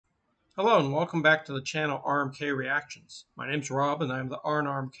Hello and welcome back to the channel RMK Reactions. My name's Rob and I'm the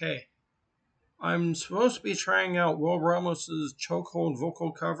RMK. I'm supposed to be trying out Will Ramos's Chokehold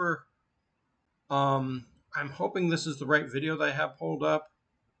vocal cover. I'm hoping this is the right video that I have pulled up.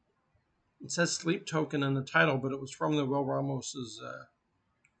 It says Sleep Token in the title, but it was from the Will Ramos's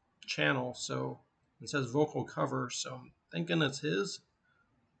channel, so it says vocal cover, so I'm thinking it's his.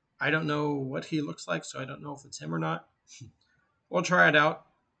 I don't know what he looks like, so I don't know if it's him or not. We'll try it out.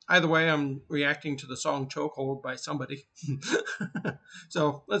 Either way, I'm reacting to the song Chokehold by somebody.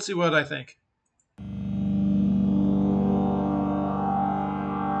 So let's see what I think.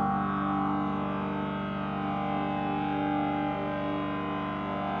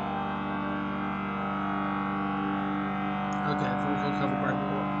 Okay, vocal cover by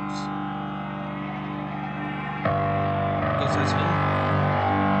Will Ramos. Guess that's him.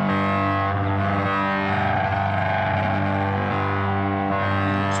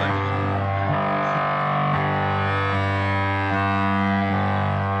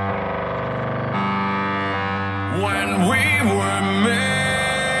 When we were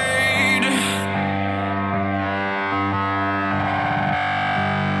made,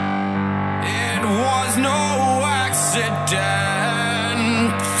 it was no accident.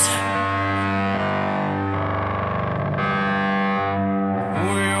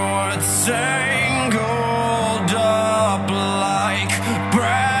 We were tangled up like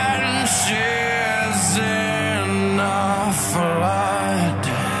branches in a flood.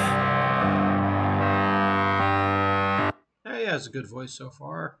 He has a good voice so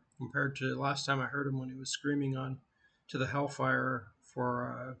far compared to last time I heard him when he was screaming on to the Hellfire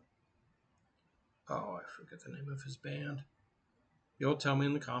for oh, I forget the name of his band. You'll tell me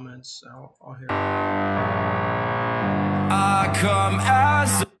in the comments. I'll hear it. I come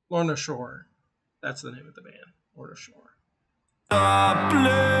as Lorna Shore. That's the name of the band. Lorna Shore. a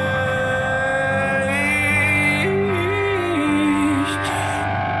blade,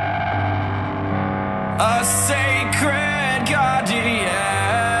 a sacred guardian.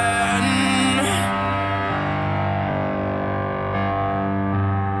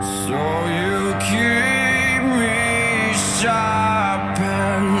 So you keep me sharp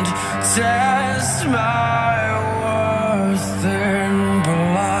and test my worth in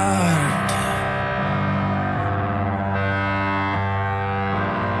blood.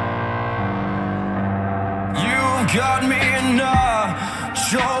 You got me in a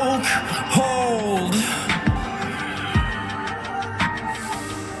chokehold.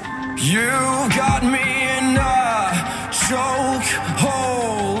 You got me in a chokehold.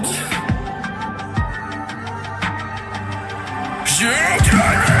 You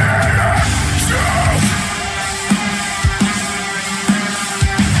got me in a chokehold.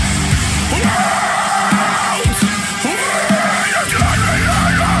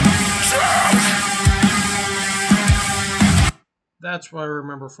 That's what I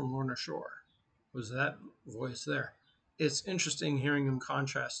remember from Lorna Shore, was that voice there. It's interesting hearing him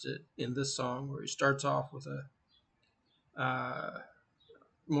contrast it in this song where he starts off with a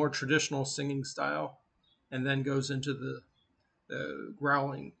more traditional singing style and then goes into the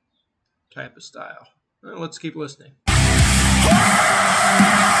growling type of style. Well, let's keep listening.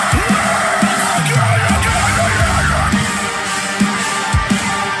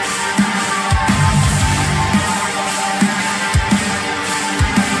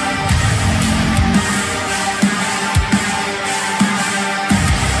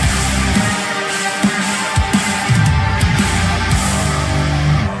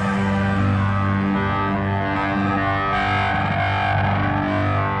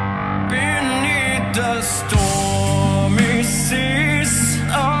 The stormy seas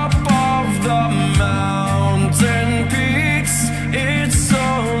above the mountain peaks, it's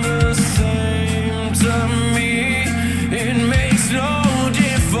all the same to me. It makes no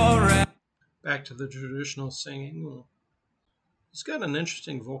difference. Back to the traditional singing. He's got an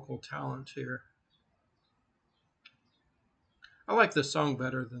interesting vocal talent here. I like this song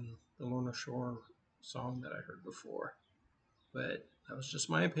better than the Lorna Shore song that I heard before, but that was just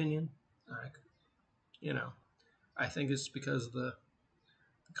my opinion. I think it's because of the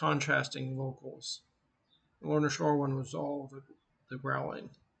contrasting vocals. The Lorna Shore one was all the growling.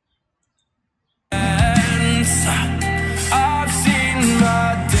 I've seen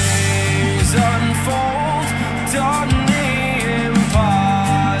my days unfold, done the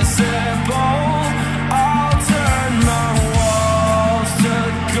impossible. I'll turn my walls to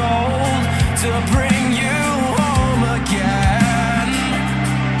gold to bring you home again.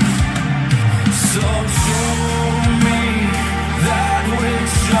 So show me that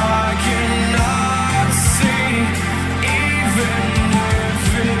which I cannot see, even if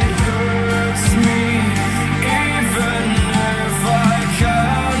it hurts.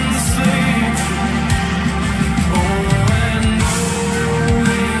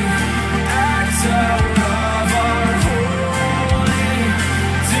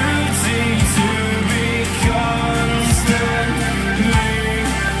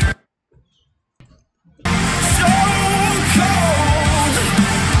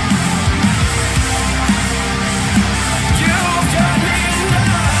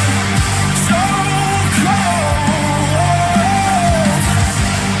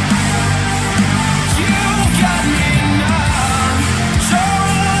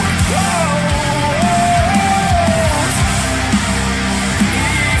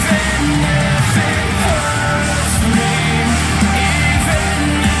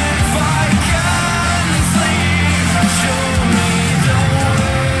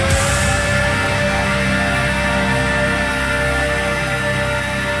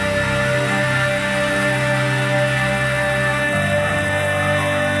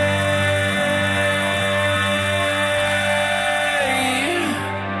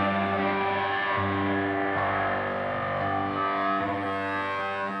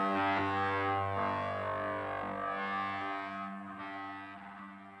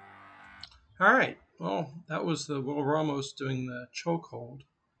 All right. Well, that was the Will Ramos doing the chokehold.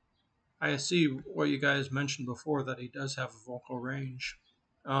 I see what you guys mentioned before that he does have a vocal range.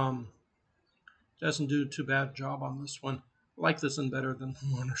 Um, doesn't do too bad a job on this one. I like this one better than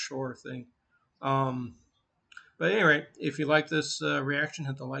the Lorna Shore thing. Um, but anyway, if you like this reaction,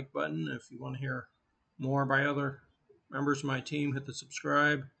 hit the like button. If you want to hear more by other members of my team, hit the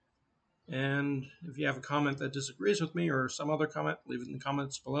subscribe. And if you have a comment that disagrees with me or some other comment, leave it in the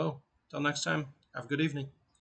comments below. Till next time, have a good evening.